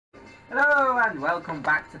Hello and welcome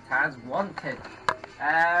back to Taz Wanted.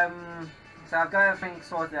 So I've got everything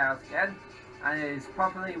sorted out again and it is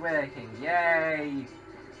properly working. Yay!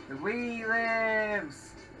 The Wii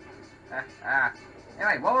lives!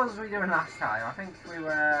 Anyway, what was we doing last time? I think we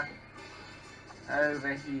were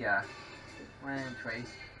over here, weren't we?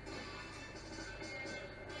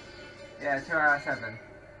 Yeah, 2 out of 7.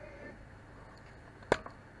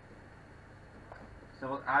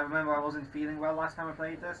 So I remember I wasn't feeling well last time I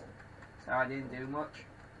played this, so I didn't do much.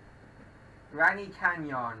 Granny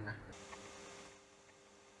Canyon.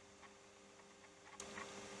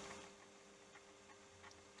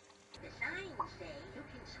 The signs say you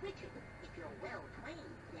can switch it if you're well trained,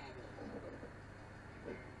 that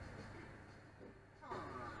is. Aw,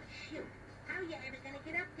 shoot. How are you ever gonna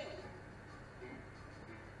get up there?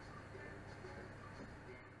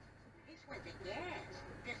 This one's a gas.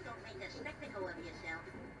 Just don't make a spectacle of yourself.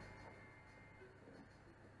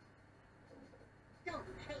 Don't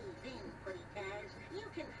cave in, Putty Taz. You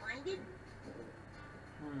can find it.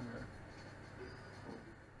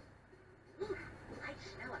 Oof, I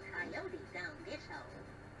smell a coyote down this hole.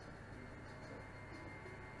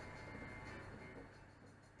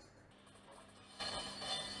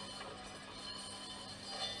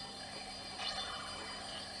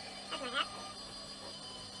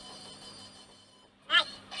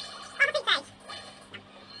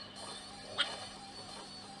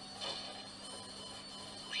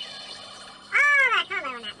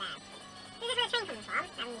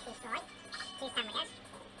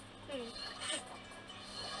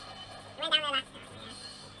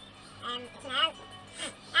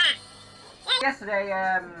 Yesterday,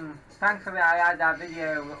 thankfully I had that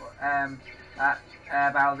video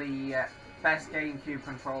about the best GameCube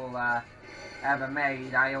controller ever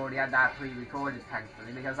made. I already had that pre-recorded,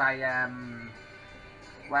 thankfully, because I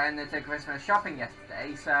went into Christmas shopping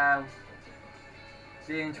yesterday, so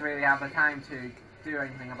didn't really have the time to do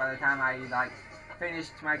anything. And by the time I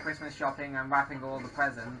finished my Christmas shopping and wrapping all the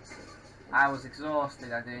presents, I was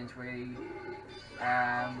exhausted. I didn't really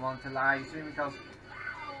want to live stream because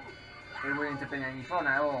it wouldn't have been any fun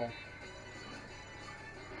at all.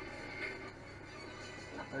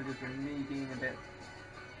 It would have been me being a bit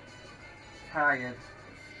tired.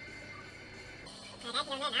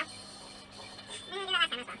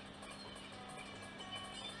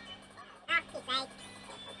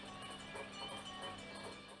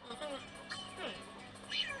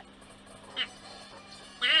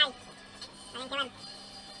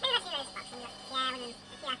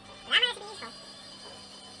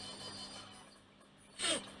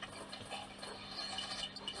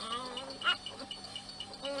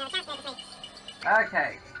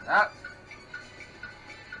 Okay, up.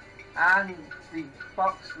 And the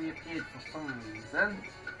box reappeared for some reason.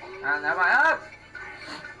 And I'm like, oh!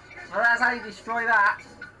 Well, that's how you destroy that.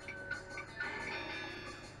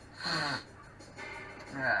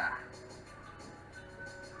 Yeah.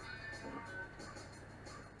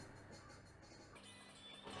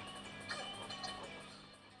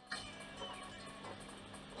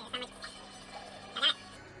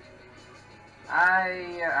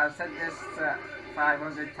 I've said this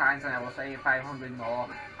 500 times and I will say it 500 more.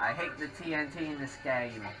 I hate the TNT in this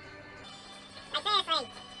game. Like seriously!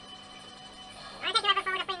 I want to take you over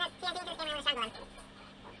forward of putting the TNT into this game when we're struggling.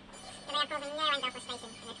 So they are causing no end of frustration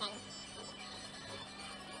in this game.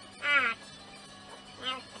 Ah.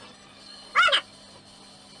 No. Oh no!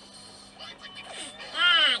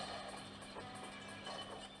 Ah!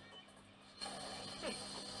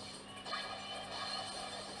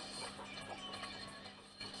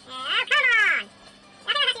 Oh, come on! I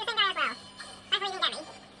think I have to do the same guy as well. Thankfully he didn't get me.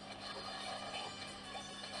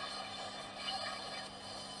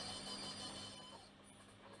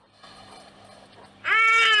 Ah! Good. Ah.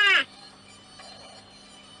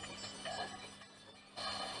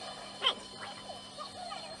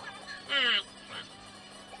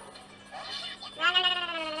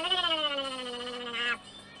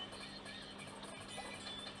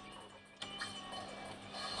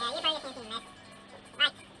 No, no, no, no, no, no, no, no, no, no, no, no, no, no, no. Yeah, you probably just can't see this.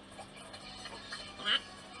 Right. Do that.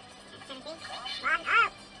 17. 1. Oh!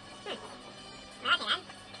 Well, okay then.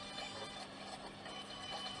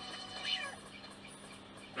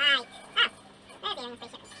 Right. Oh! There's the young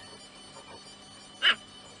spaceship. Oh.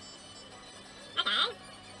 Okay.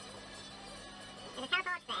 There's a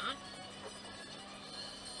teleport there.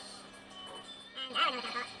 And another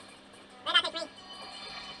teleport. Where'd that take me?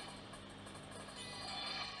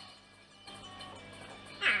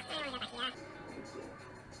 Ah, I want to go back here.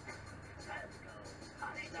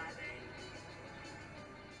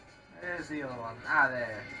 There's the other one. Ah,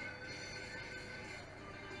 there.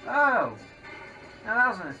 Oh! Now that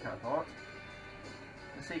wasn't a teleport.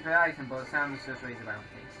 A secret item, but it sounds just raise a bounty.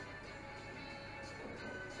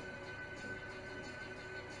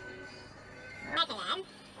 Okay then.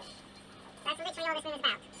 That's literally all this room is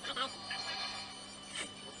about. Okay.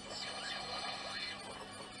 Right. Let's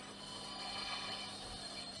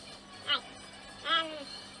see. Back here. Yep, I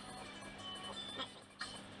know. Huh.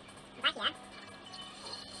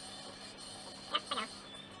 So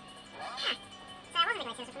I wasn't a glitch, it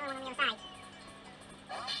was just another one on the other side. Okay,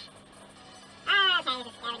 this is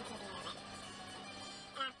scary creepy a little bit. Okay,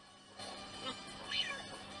 come here. What?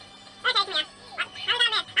 How did I miss?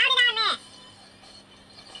 How did I miss?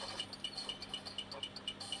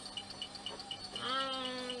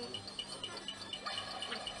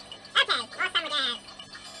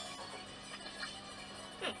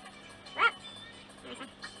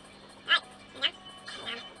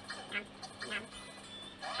 Okay, more sandwiches.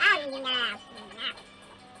 Whoa. There's one. Right, yum, yum, yum, yum. Oh, no, no.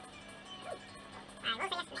 Right,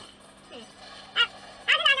 we'll see this. Oh,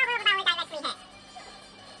 how did I know who was directly hit?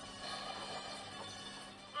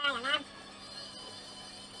 I don't know. Yep, we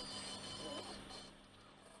go.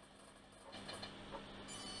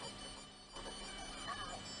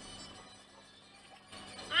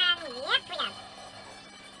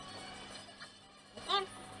 We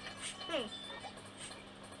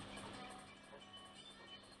go there. So,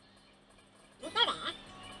 is the...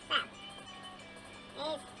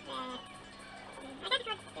 I guess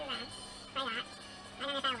we could do that. Try that. I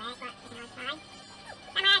don't know if that'll work, but we can always try.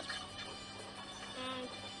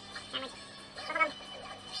 Sandwich! Sandwich. Bubblegum.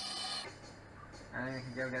 And then we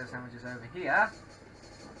can go get the sandwiches over here.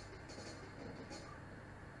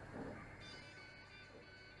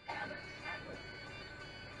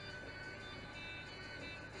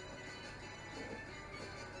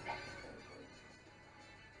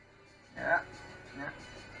 Yeah, yeah.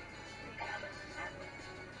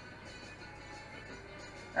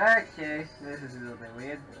 Okay, this is a little bit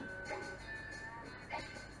weird.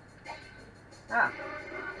 Ah,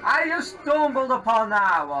 I just stumbled upon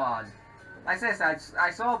that one. Like this, I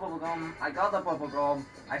saw bubblegum, I got the bubblegum,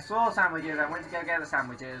 I saw sandwiches, I went to go get the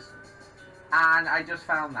sandwiches, and I just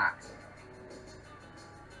found that.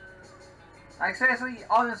 Like seriously,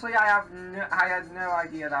 honestly, I had no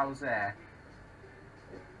idea that was there.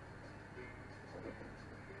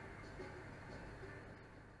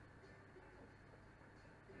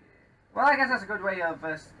 Well, I guess that's a good way of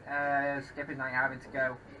skipping like having to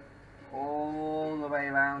go all the way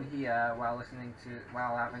around here while having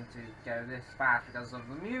to go this fast because of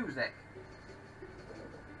the music.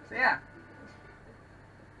 So yeah.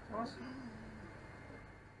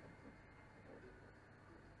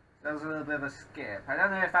 That was a little bit of a skip. I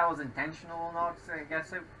don't know if that was intentional or not. I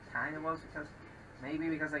guess it kind of was because they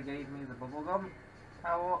gave me the bubblegum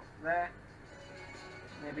power there.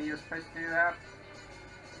 Maybe you're supposed to do that.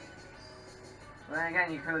 But then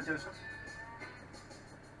again, you could have just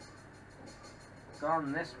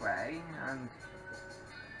gone this way and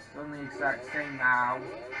done the exact same ow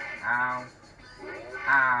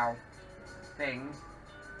thing.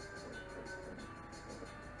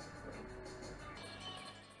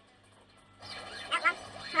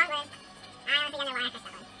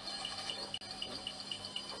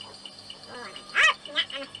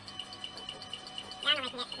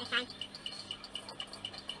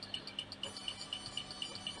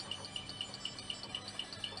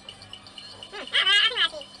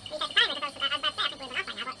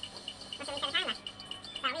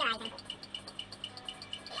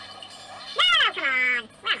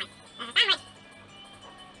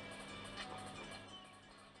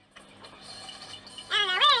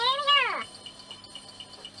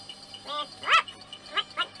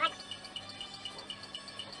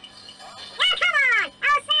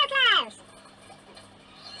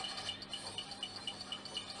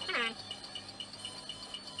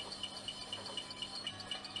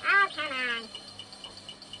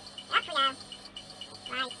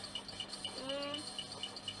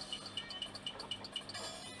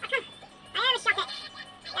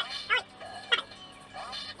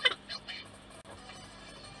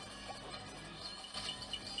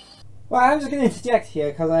 Well, I'm just going to interject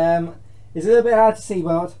here because it's a little bit hard to see,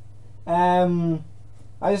 but I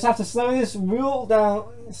just have to slow this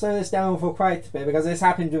down for quite a bit because this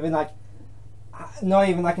happened within like not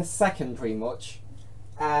even like a second, pretty much.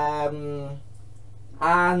 And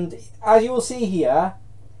as you will see here,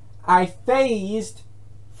 I phased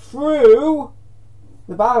through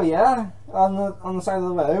the barrier on the side of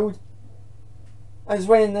the road and just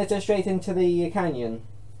went straight into the canyon.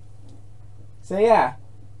 So yeah.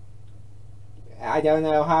 I don't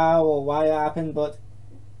know how or why it happened, but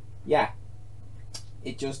yeah.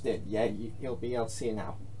 It just did. Yeah, you'll be able to see it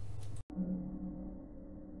now.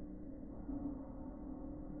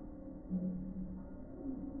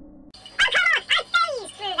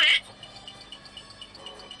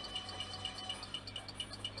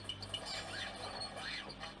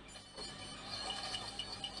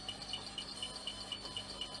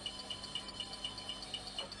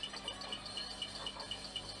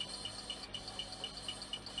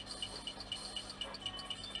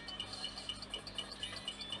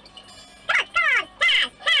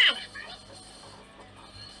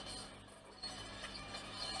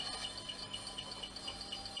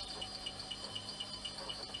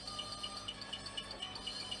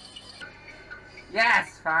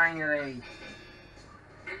 Yes, finally!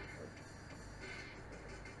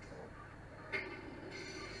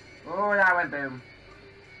 Oh, that went boom.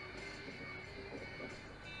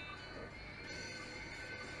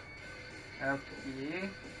 Okay.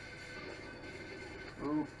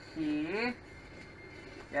 Okay.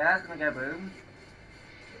 Yeah, that's gonna go boom.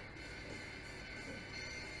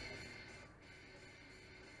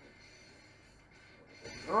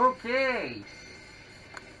 Okay!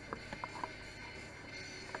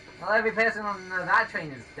 Well, every person on that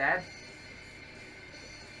train is dead.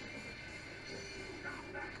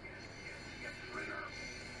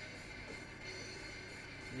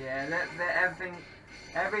 Yeah,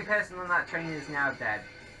 every person on that train is now dead.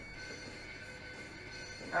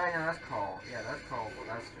 Oh no, that's coal. Yeah, that's coal, but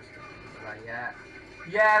that's just like, yeah.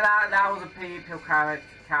 Yeah, that was a people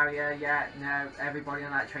carrier. Yeah, no, everybody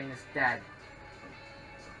on that train is dead.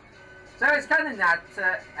 So it's kind of that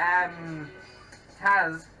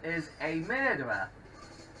Taz is a murderer.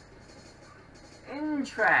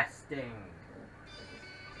 Interesting.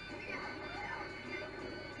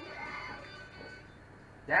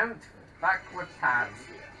 Don't fuck with Taz.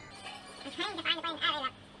 I'm trying to find a point area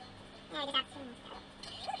that... No, I did that too.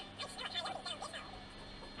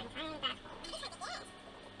 I'm trying that.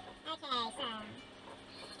 Okay, so... No.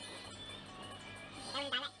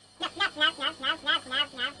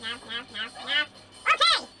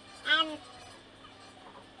 Okay!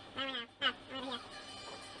 Where am I now? No, I'm over here.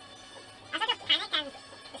 I sort of panicked and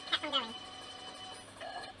just kept on going.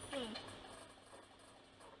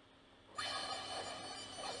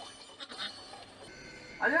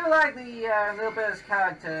 I do like the little bit of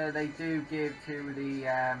character they do give to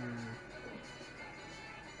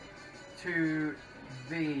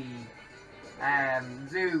the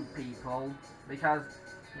zoo people, because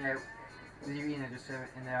you know just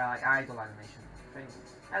in their like idol animation thing.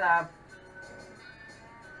 Hello.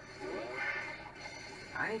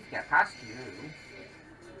 I need to get past you.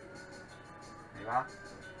 There you are.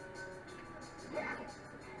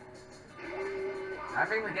 I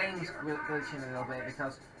think the game's glitching a little bit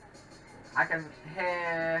because I can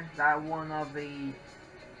hear that one of the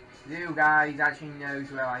new guys actually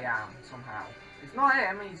knows where I am somehow. It's not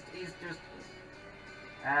him, he's just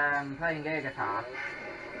playing air guitar.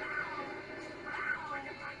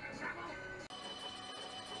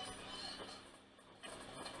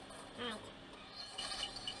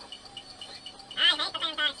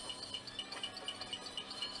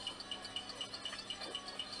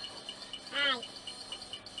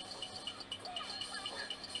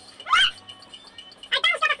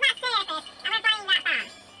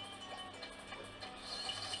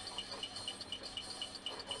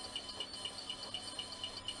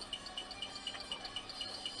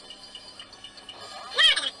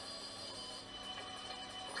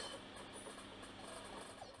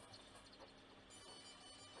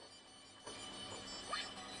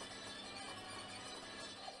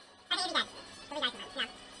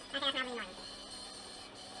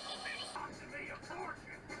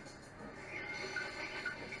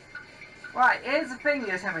 Right, here's the thing,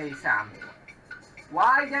 Yosemite-san.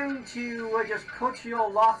 Why don't you just cut your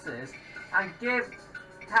losses and give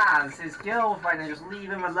Taz his girlfriend and just leave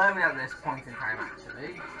him alone at this point in time,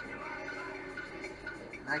 actually?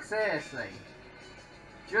 Like, seriously.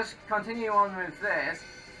 Just continue on with this.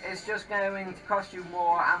 It's just going to cost you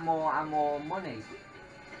more and more and more money.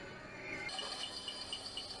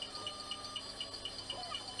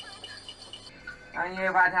 And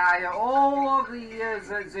you've had to hire all of these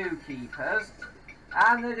zookeepers,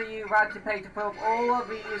 and you've had to pay to put up all of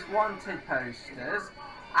these wanted posters,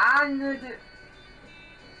 and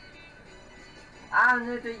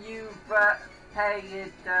you've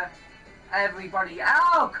paid everybody.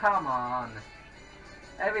 Oh, come on!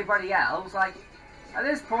 Everybody else, like at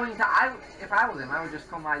this point, if I was him, I would just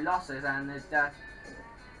cut my losses and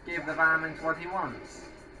give the varmint what he wants.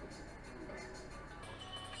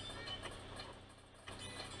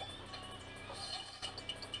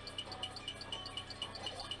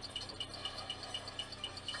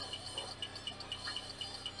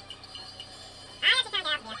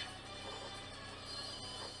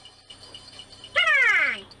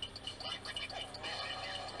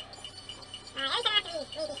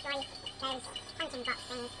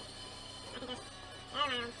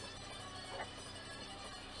 around.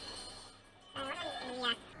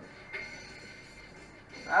 Yeah.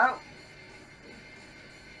 Oh.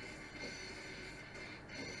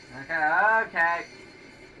 Okay, okay.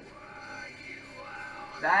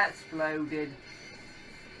 That exploded.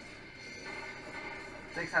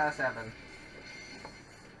 6 out of 7.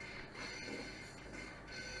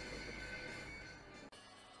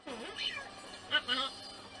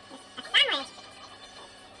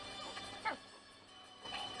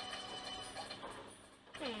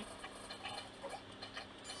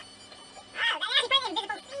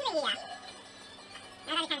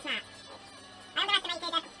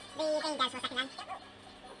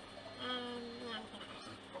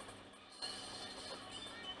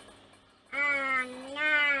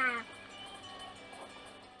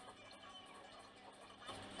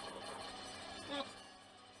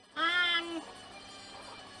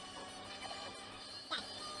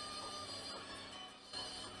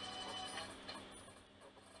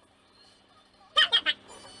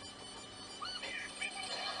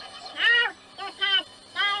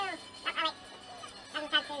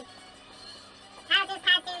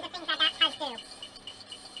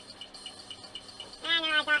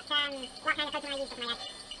 What kind of Pokemon use with my head?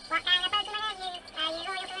 What kind of Pokemon are you? Are you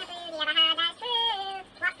loyal to the food you ever had? That's true.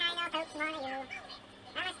 What kind of Pokemon are you?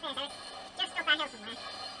 I was scared. I was just up that hill somewhere.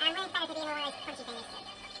 I'm really excited to be in one of those punchy things.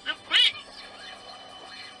 Ah! What?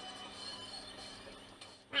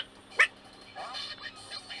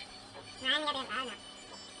 No, I'm gonna be oh no.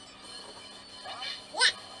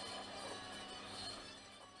 Yes!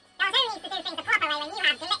 Those who needs to do things the proper way when you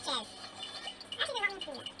have glitches. Actually, there's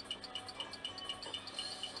nothing to do.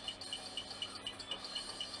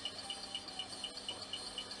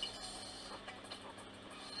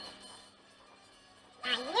 I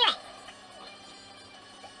knew it!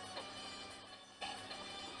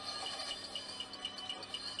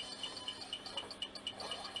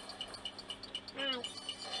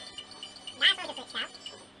 Right. That's all just glitched out.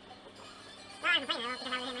 Well, I'm complaining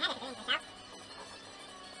because I was in my head if it didn't glitch out.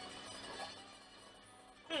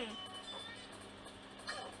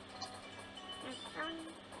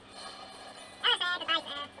 Goodbye,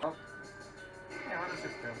 sir. Oh. Yeah, what does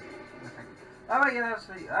this do? Nothing. Oh, yeah, that was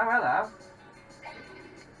the... Oh, hello.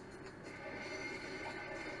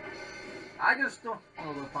 I just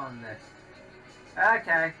stumbled upon this.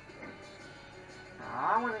 Okay.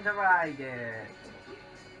 I wanted to ride it.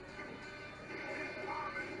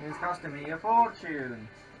 It's costing me a fortune.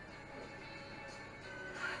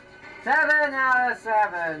 7 out of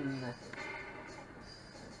 7.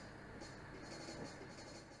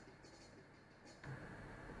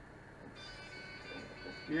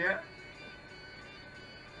 Yeah.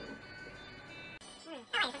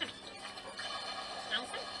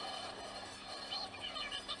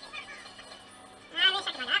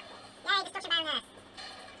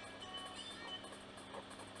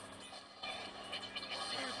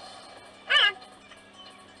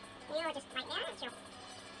 You're just right there, aren't you?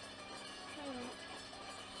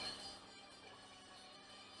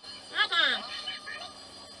 Okay.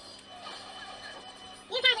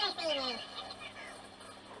 You can't really see me.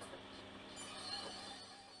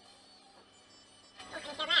 Oh, I'm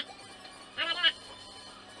still there. How do I do that?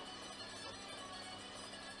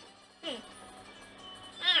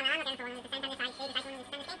 I don't know, I'm looking for 100% on this side, 3 decide 100% on this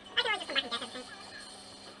thing. I can always just come back and get everything.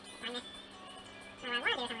 Find this. So what I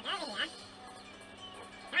want to do is I want to go over here.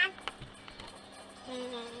 Come on.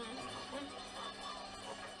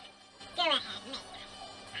 Go ahead, make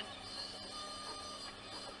that.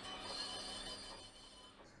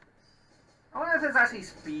 I wonder if there's actually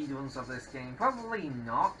speedruns of this game. Probably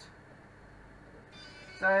not.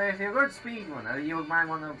 So if you're a good speedrunner, you might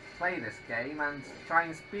want to play this game and try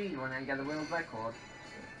and speedrun and get a world record.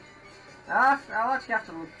 I'll actually have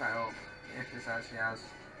to look that up, if this actually has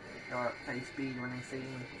got a speedrunning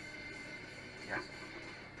scene. Yes.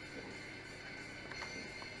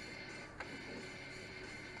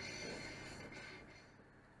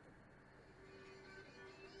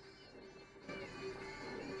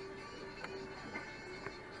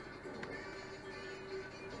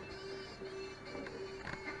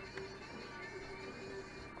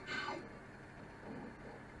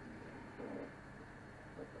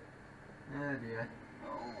 Oh dear.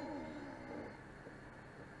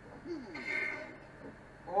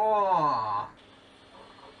 Oh!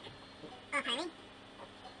 Pardon me?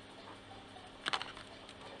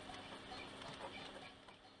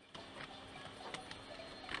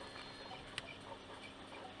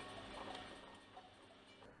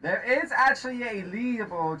 There is actually a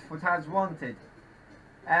leaderboard for Taz Wanted.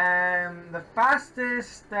 The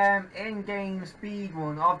fastest in-game speed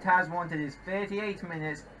run of Taz Wanted is 38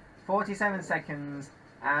 minutes, 47 seconds,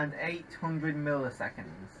 and 800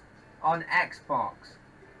 milliseconds on Xbox.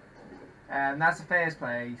 That's the first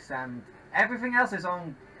place, and everything else is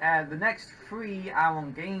on. The next 3 are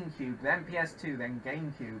on GameCube, then PS2, then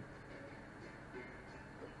GameCube.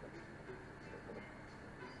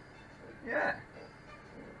 Yeah.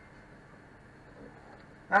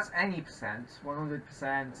 That's any percent,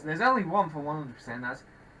 100%. There's only one for 100%, that's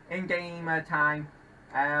in-game time.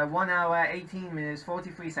 1 hour, 18 minutes,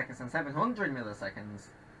 43 seconds, and 700 milliseconds.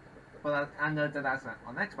 But that's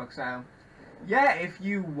on Xbox, so... Yeah, if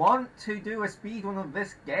you want to do a speedrun of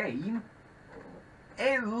this game,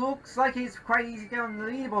 it looks like it's quite easy to get on the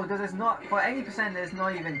leaderboard, because there's not, for 80% there's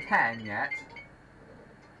not even 10 yet.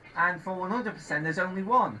 And for 100% there's only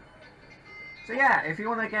 1. So yeah, if you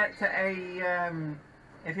want to get to a...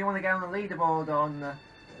 if you want to get on the leaderboard on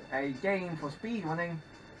a game for speedrunning,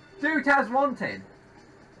 do Taz Wanted!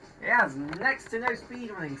 It has next to no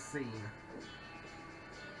speedrunning scene.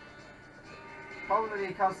 Probably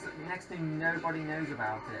because next to nobody knows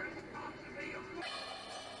about it.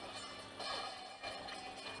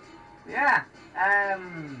 Yeah,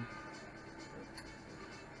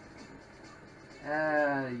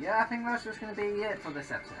 yeah, I think that's just going to be it for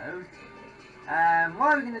this episode.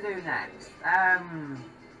 What are we going to do next?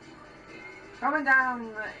 Comment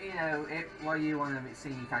down, you know, what you want to see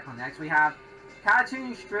me tackle next. We have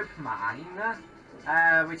Cartoon Strip Mine,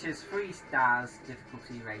 which is 3 stars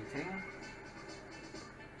difficulty rating.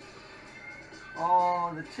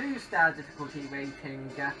 Or the 2-star difficulty rating,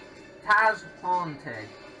 Taz Wanted.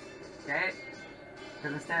 Okay?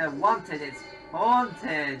 Because instead of wanted, it's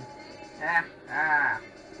haunted.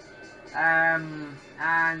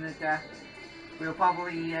 And we'll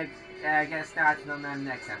probably get started on them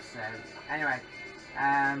next episode. Anyway,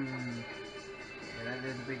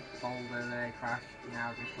 there's a big boulder there, crashed.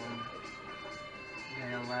 Now this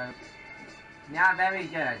one. Not very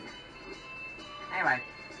good. Anyway,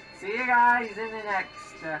 see you guys in the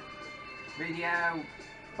next video.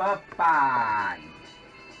 Bye-bye.